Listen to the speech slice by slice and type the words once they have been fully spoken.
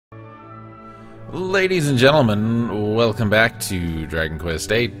Ladies and gentlemen, welcome back to Dragon Quest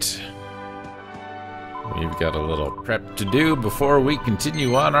VIII. We've got a little prep to do before we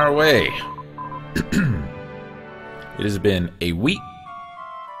continue on our way. It has been a week.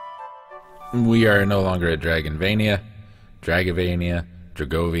 We are no longer at Dragonvania,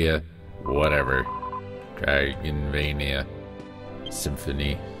 Dragovia, whatever. Dragonvania,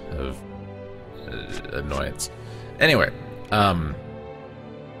 Symphony of Annoyance. Anyway,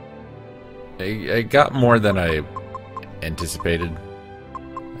 I got more than I anticipated.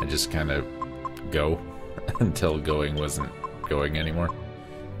 I just kind of go until going wasn't going anymore.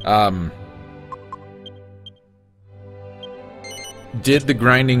 Did the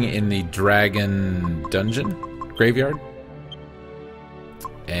grinding in the dragon dungeon graveyard,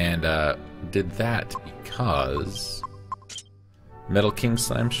 and did that because Metal King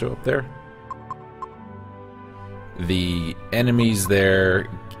Slime show up there. The enemies there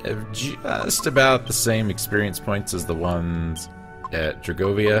have just about the same experience points as the ones at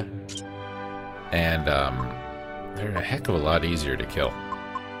Dragovia, and they're a heck of a lot easier to kill.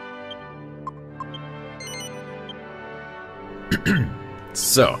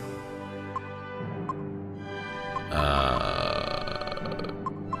 So,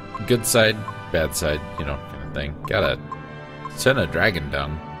 good side, bad side, you know, kind of thing. Got a ton of dragon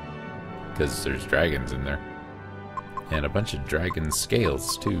dung, because there's dragons in there. And a bunch of dragon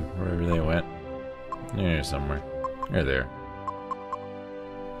scales, too, wherever they went. There somewhere. They're there.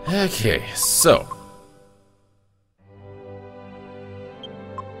 Okay, so.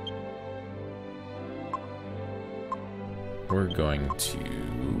 We're going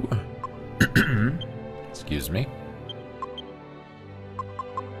to... excuse me.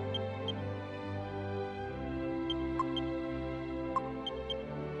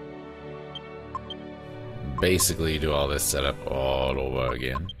 Basically do all this setup all over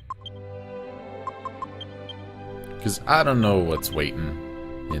again. Because I don't know what's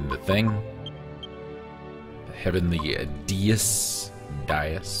waiting in the thing. The heavenly dais,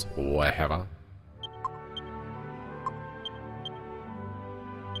 whatever.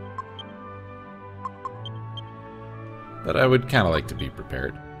 But I would kind of like to be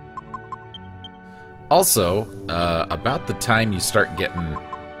prepared. Also, about the time you start getting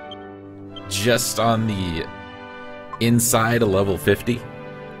just on the inside of level 50,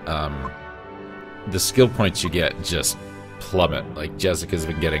 the skill points you get just plummet. Like, Jessica's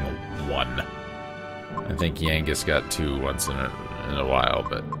been getting 1. I think Yangus got 2 once in a while,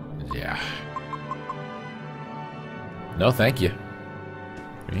 but yeah. No, thank you.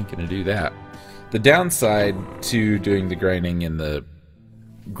 We ain't gonna do that. The downside to doing the grinding in the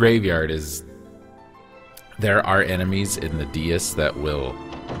graveyard is there are enemies in the dais that will,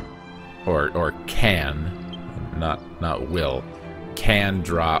 or can, not will, can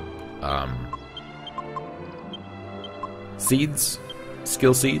drop seeds,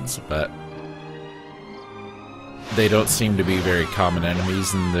 skill seeds, but they don't seem to be very common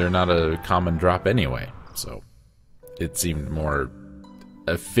enemies, and they're not a common drop anyway, so it seemed more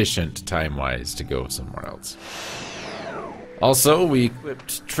efficient time-wise to go somewhere else. Also, we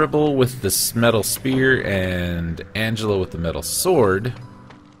equipped Tribble with this metal spear and Angela with the metal sword.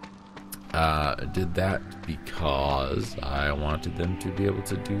 Did that because I wanted them to be able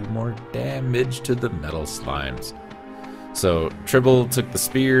to do more damage to the metal slimes. So Tribble took the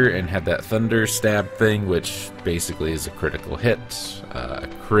spear and had that thunder stab thing, which basically is a critical hit. A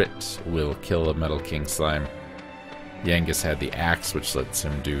crit will kill a Metal King slime. Yangus had the axe, which lets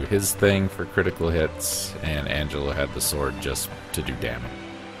him do his thing for critical hits, and Angela had the sword just to do damage.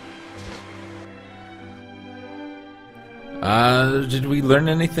 Did we learn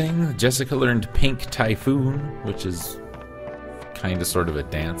anything? Jessica learned Pink Typhoon, which is kind of sort of a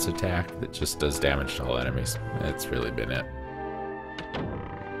dance attack that just does damage to all enemies. That's really been it.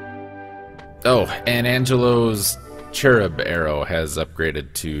 Oh, and Angelo's Cherub arrow has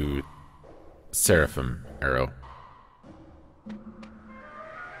upgraded to Seraphim arrow.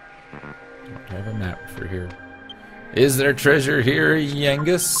 Don't have a map for here. Is there treasure here,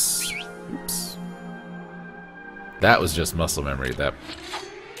 Yangus? Oops. That was just muscle memory. That.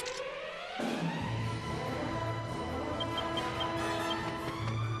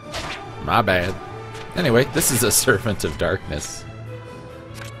 My bad. Anyway, this is a Servant of Darkness.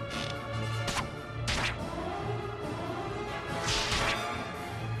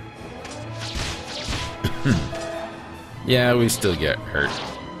 Yeah, we still get hurt.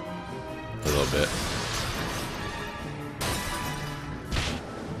 A little bit.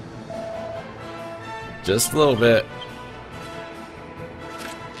 Just a little bit.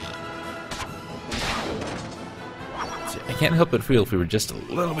 I can't help but feel if we were just a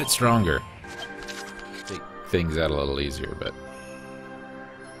little bit stronger, things out a little easier, but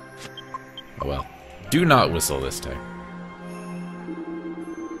oh well. Do not whistle this time.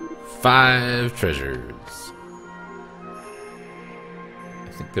 5 treasures. I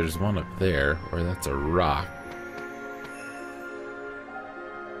think there's one up there, or that's a rock.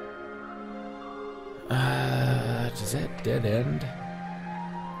 Does that dead end?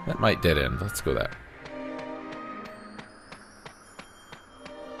 That might dead end. Let's go that.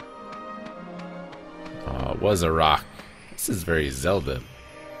 It was a rock. This is very Zelda.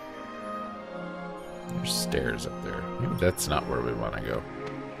 There's stairs up there. Maybe that's not where we want to go.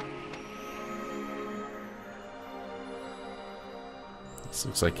 This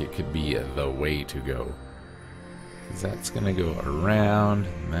looks like it could be the way to go. Because that's going to go around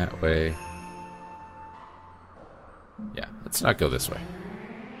and that way. Yeah, let's not go this way.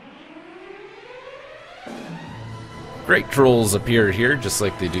 Great trolls appear here, just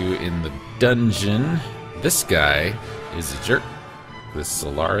like they do in the dungeon. This guy is a jerk. This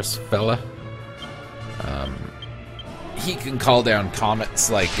Solaris fella. He can call down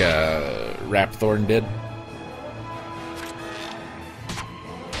comets like Rapthorn did.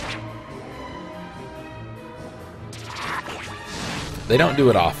 They don't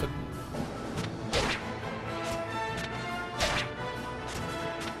do it often.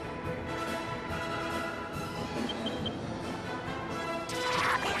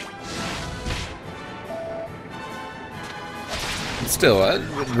 Still, I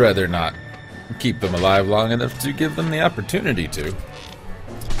would rather not keep them alive long enough to give them the opportunity to.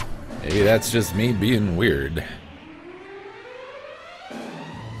 Maybe that's just me being weird.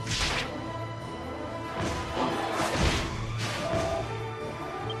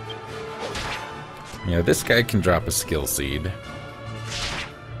 Yeah, this guy can drop a skill seed.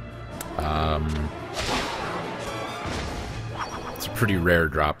 It's a pretty rare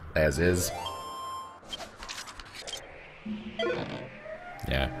drop, as is.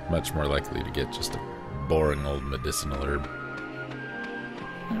 Yeah, much more likely to get just a boring old medicinal herb.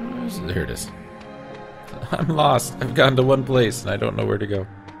 There it is. I'm lost. I've gone to one place and I don't know where to go.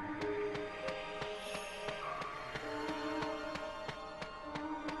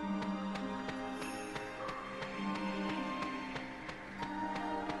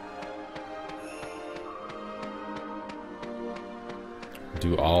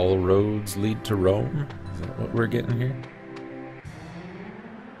 Do all roads lead to Rome? Is that what we're getting here?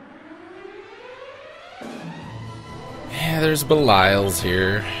 Yeah, there's Belial's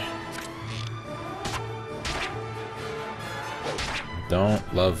here. Don't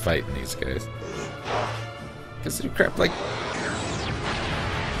love fighting these guys. Because they do crap like...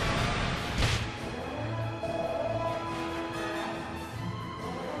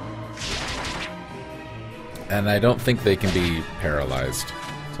 And I don't think they can be paralyzed.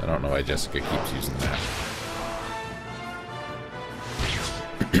 So I don't know why Jessica keeps using that.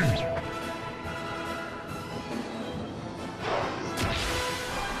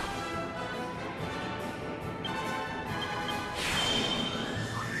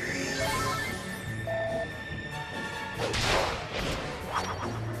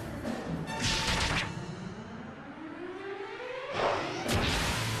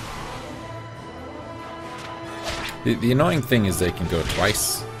 The annoying thing is they can go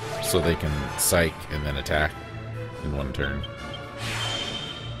twice, so they can psych and then attack in one turn.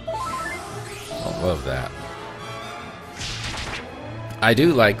 I love that. I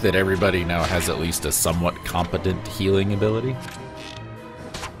do like that everybody now has at least a somewhat competent healing ability.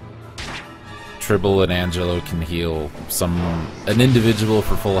 Tribble and Angelo can heal an individual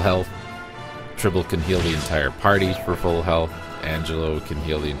for full health. Tribble can heal the entire party for full health. Angelo can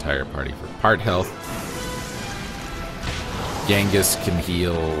heal the entire party for part health. Genghis can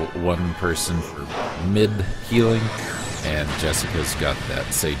heal one person for mid-healing, and Jessica's got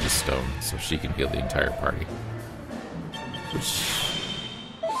that Sage's Stone, so she can heal the entire party. Which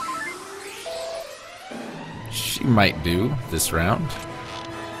she might do this round.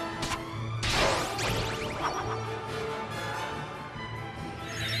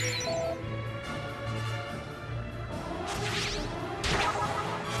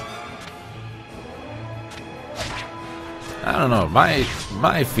 I don't know,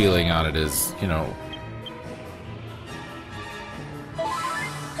 my feeling on it is, you know,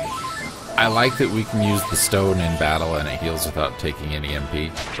 I like that we can use the stone in battle and it heals without taking any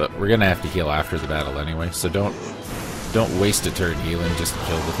MP, but we're gonna have to heal after the battle anyway, so don't waste a turn healing just to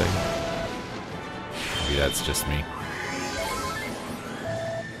kill the thing. Maybe that's just me.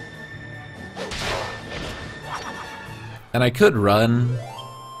 And I could run.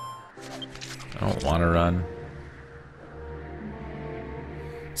 I don't want to run.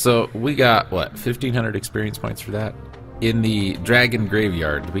 So we got, what, 1,500 experience points for that? In the Dragon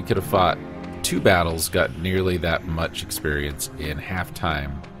Graveyard, we could have fought 2 battles, got nearly that much experience in half the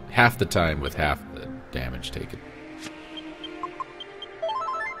time with half the damage taken.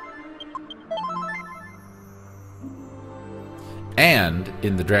 And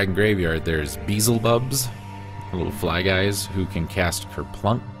in the Dragon Graveyard, there's Beelzebubs, little fly guys who can cast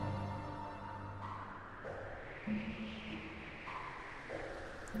Kerplunk.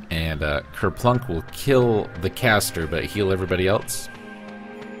 And Kerplunk will kill the caster but heal everybody else.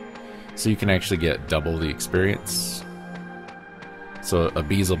 So you can actually get double the experience. So a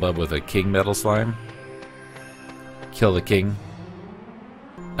Beelzebub with a King Metal Slime. Kill the King.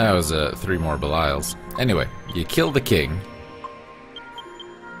 That was 3 more Belials. Anyway, you kill the King.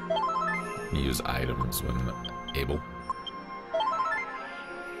 Use items when able.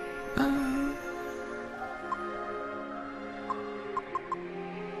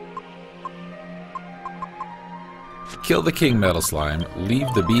 Kill the King Metal Slime,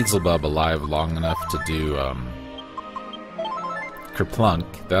 leave the Beelzebub alive long enough to do Kerplunk.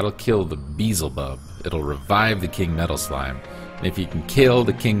 That'll kill the Beelzebub. It'll revive the King Metal Slime. And if you can kill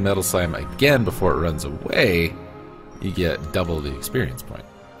the King Metal Slime again before it runs away, you get double the experience point.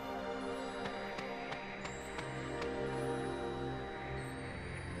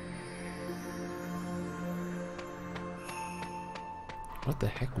 What the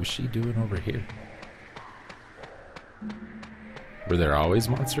heck was she doing over here? Were there always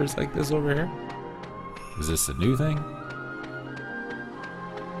monsters like this over here? Is this a new thing?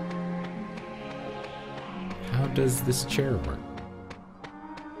 How does this chair work?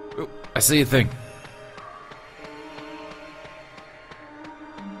 Oh, I see a thing.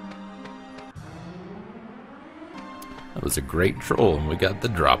 That was a great troll, and we got the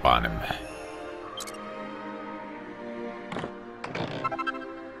drop on him.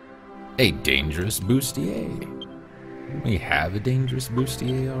 A dangerous bustier. We have a dangerous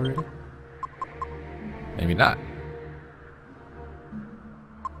bustier already? Maybe not.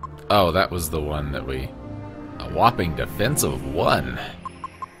 Oh, that was the one that we... A whopping defense of 1.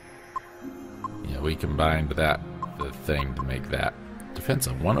 Yeah, we combined the thing to make that. Defense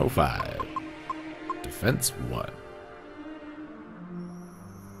of 105. Defense 1.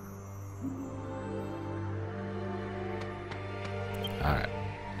 Alright.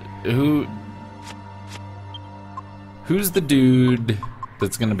 Who's the dude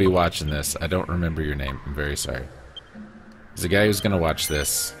that's going to be watching this? I don't remember your name. I'm very sorry. There's a guy who's going to watch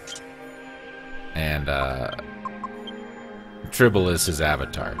this. And, Tribble is his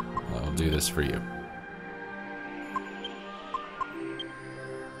avatar. I'll do this for you.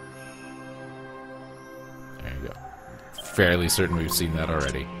 There you go. Fairly certain we've seen that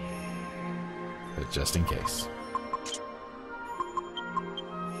already. But just in case.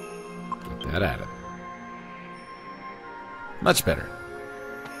 Get that added. Much better.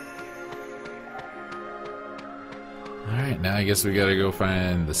 Alright, now I guess we gotta go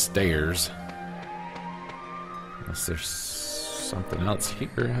find the stairs. Unless there's something else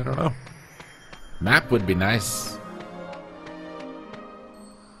here, I don't know. Map would be nice.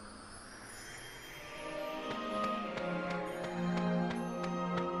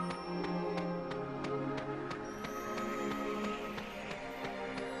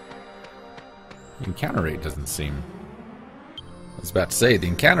 The encounter rate doesn't seem... I was about to say, the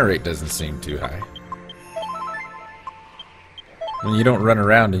encounter rate doesn't seem too high. When you don't run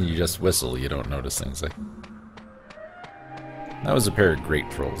around and you just whistle, you don't notice things like... That was a pair of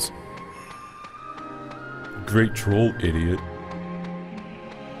great trolls. Great troll, idiot.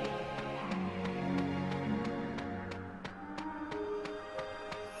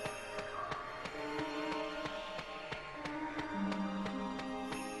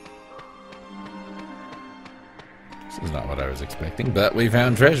 This is not what I was expecting, but we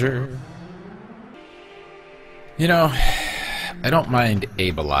found treasure. You know, I don't mind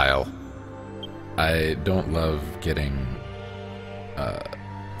a Belial. I don't love getting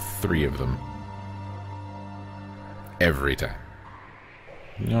 3 of them every time.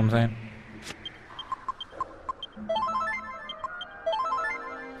 You know what I'm saying?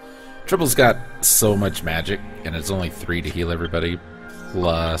 Tribble's got so much magic, and it's only 3 to heal everybody.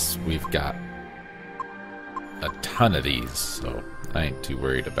 Plus, we've got a ton of these, so I ain't too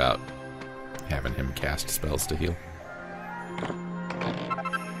worried about having him cast spells to heal.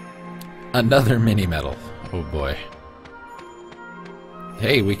 Another mini medal. Oh boy.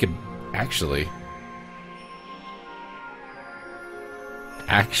 Hey, we could actually,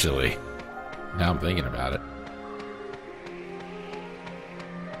 now I'm thinking about it,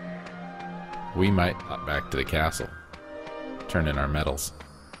 we might hop back to the castle, turn in our medals.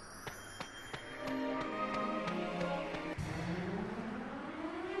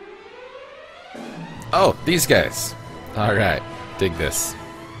 Oh, these guys. Alright, dig this.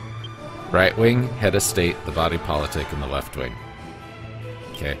 Right wing, head of state, the body politic, and the left wing.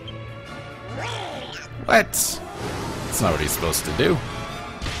 Okay. What? That's not what he's supposed to do.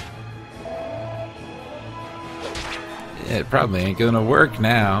 It probably ain't gonna work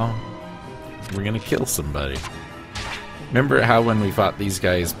now. We're gonna kill somebody. Remember how when we fought these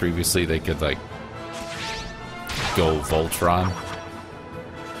guys previously, they could, like, go Voltron?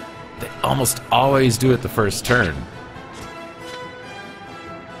 They almost always do it the first turn.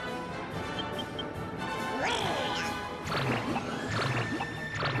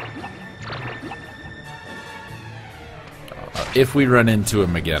 If we run into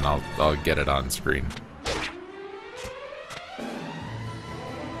him again, I'll get it on screen.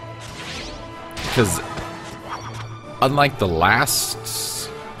 Because unlike the last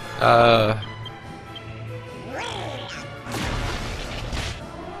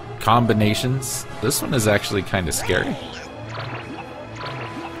combinations, this one is actually kind of scary.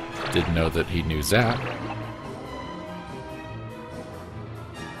 Didn't know that he knew Zap.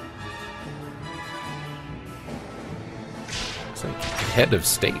 It's like head of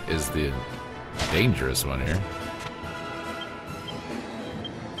state is the dangerous one here.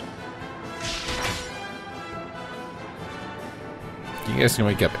 You guys can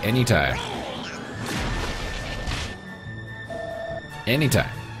wake up anytime. Anytime.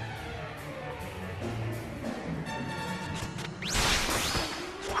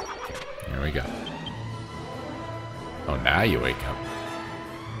 Here we go. Oh, now you wake up.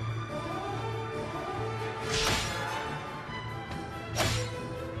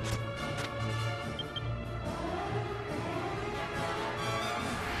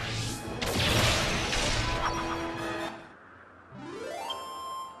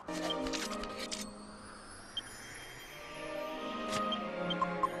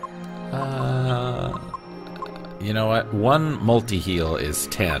 You know what? 1 multi-heal is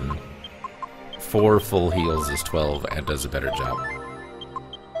 10. 4 full heals is 12 and does a better job.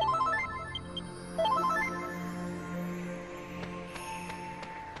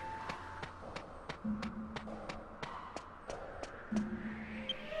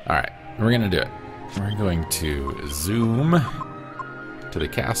 Alright, we're gonna do it. We're going to zoom to the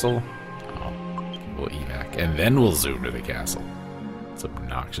castle. Oh, we'll evac. And then we'll zoom to the castle. It's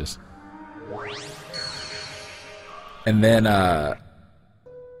obnoxious. And then,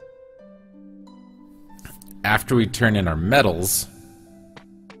 after we turn in our medals,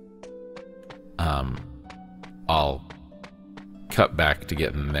 I'll cut back to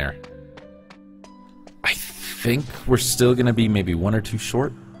get in there. I think we're still going to be maybe 1 or 2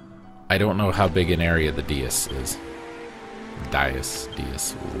 short. I don't know how big an area the dais is. Dais,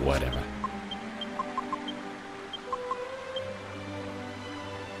 whatever.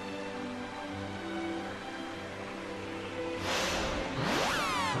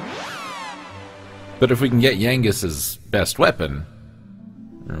 But if we can get Yangus's best weapon,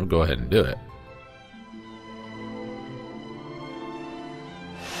 we'll go ahead and do it.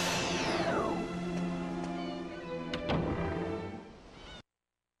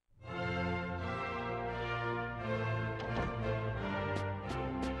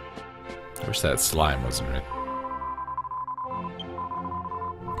 I wish that slime wasn't right.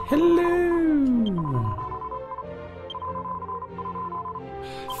 Hello!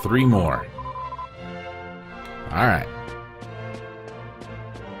 3 more. Alright.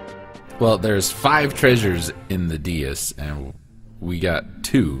 Well, there's 5 treasures in the dais, and we got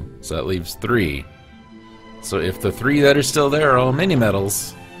 2, so that leaves 3. So if the 3 that are still there are all mini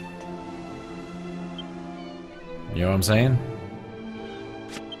medals, you know what I'm saying?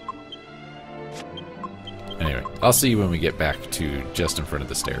 Anyway, I'll see you when we get back to just in front of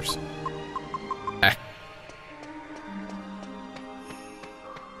the stairs. Ah.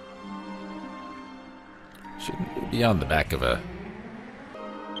 Shouldn't we be on the back of a...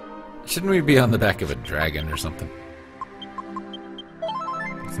 Shouldn't we be on the back of a dragon or something?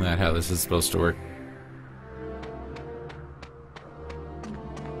 Isn't that how this is supposed to work?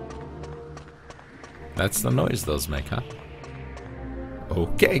 That's the noise those make, huh?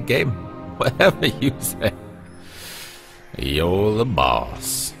 Okay, game. Whatever you say. You're the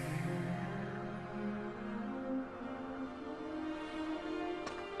boss.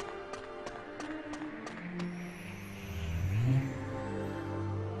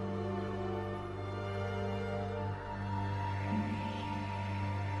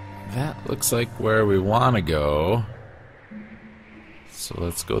 That looks like where we want to go. So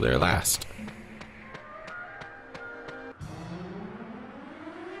let's go there last.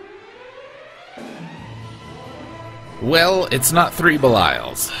 Well, it's not 3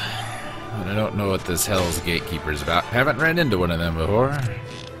 Belials. And I don't know what this Hell's Gatekeeper's about. Haven't ran into one of them before.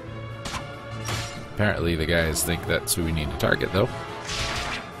 Apparently the guys think that's who we need to target, though.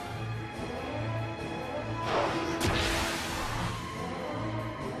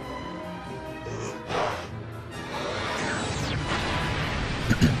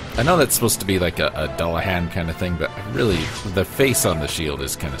 I know that's supposed to be like a Dullahan kind of thing, but really, the face on the shield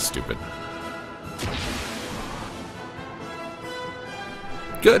is kind of stupid.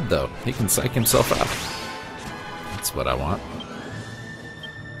 Good, though. He can psych himself up. That's what I want.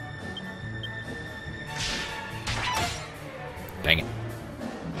 Dang it.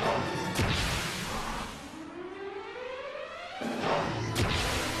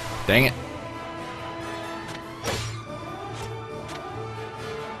 Dang it.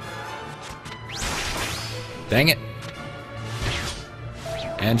 Dang it.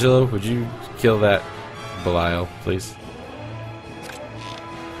 Angelo, would you kill that Belial, please?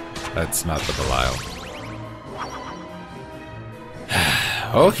 That's not the Belial.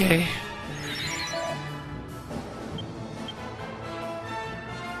 Okay.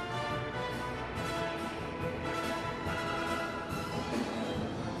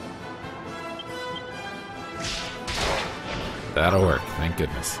 That'll work, thank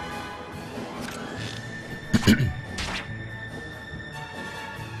goodness.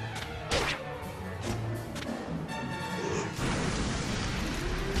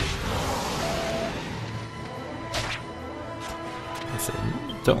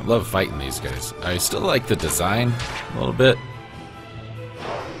 Don't love fighting these guys. I still like the design a little bit.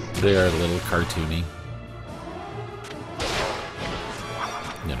 They are a little cartoony.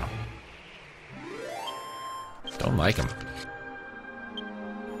 You know. Don't like them.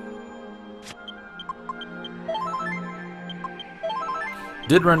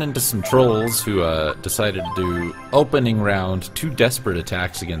 Did run into some trolls who decided to do opening round 2 desperate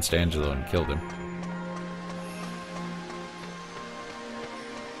attacks against Angelo and killed him.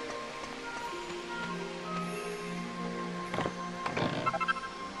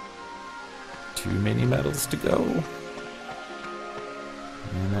 Two mini medals to go.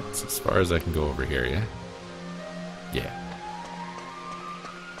 And that's as far as I can go over here, yeah? Yeah.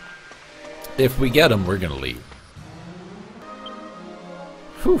 If we get them, we're gonna leave.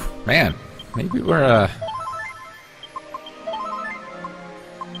 Whew, man. Maybe we're,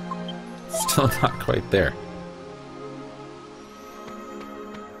 still not quite there.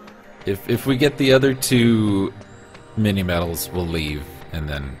 If we get the other 2 mini medals, we'll leave, and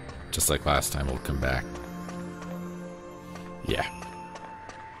then, just like last time, we'll come back. Yeah.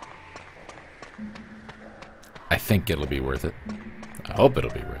 I think it'll be worth it. I hope it'll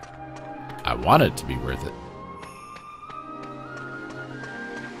be worth it. I want it to be worth it.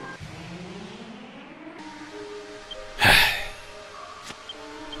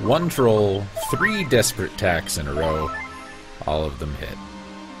 One troll, 3 desperate attacks in a row. All of them hit.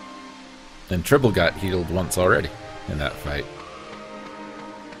 And Tribble got healed once already in that fight.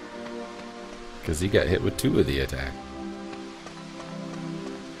 Because he got hit with 2 of the attack.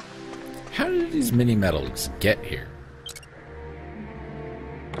 How did these mini medals get here?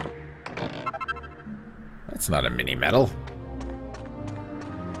 That's not a mini medal.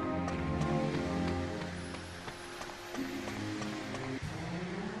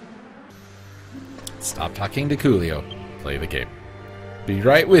 Stop talking to Coolio. Play the game. Be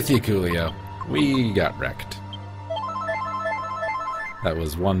right with you, Coolio. We got wrecked. That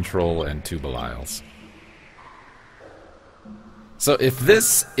was 1 troll and 2 Belials. So if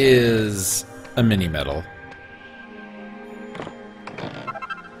this is a mini medal...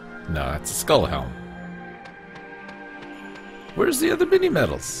 No, that's a skull helm. Where's the other mini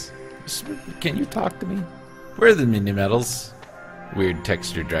medals? Can you talk to me? Where are the mini medals? Weird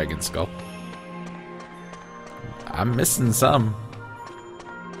textured dragon skull. I'm missing some.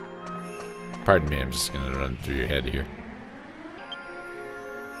 Pardon me, I'm just gonna run through your head here.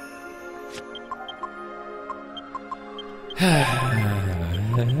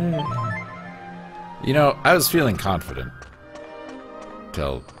 You know, I was feeling confident.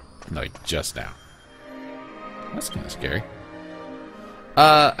 Till, like, just now. That's kind of scary.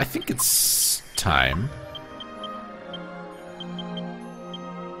 I think it's time.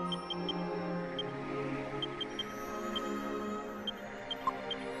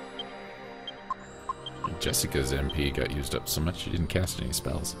 Jessica's MP got used up so much she didn't cast any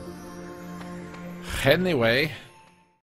spells. Anyway...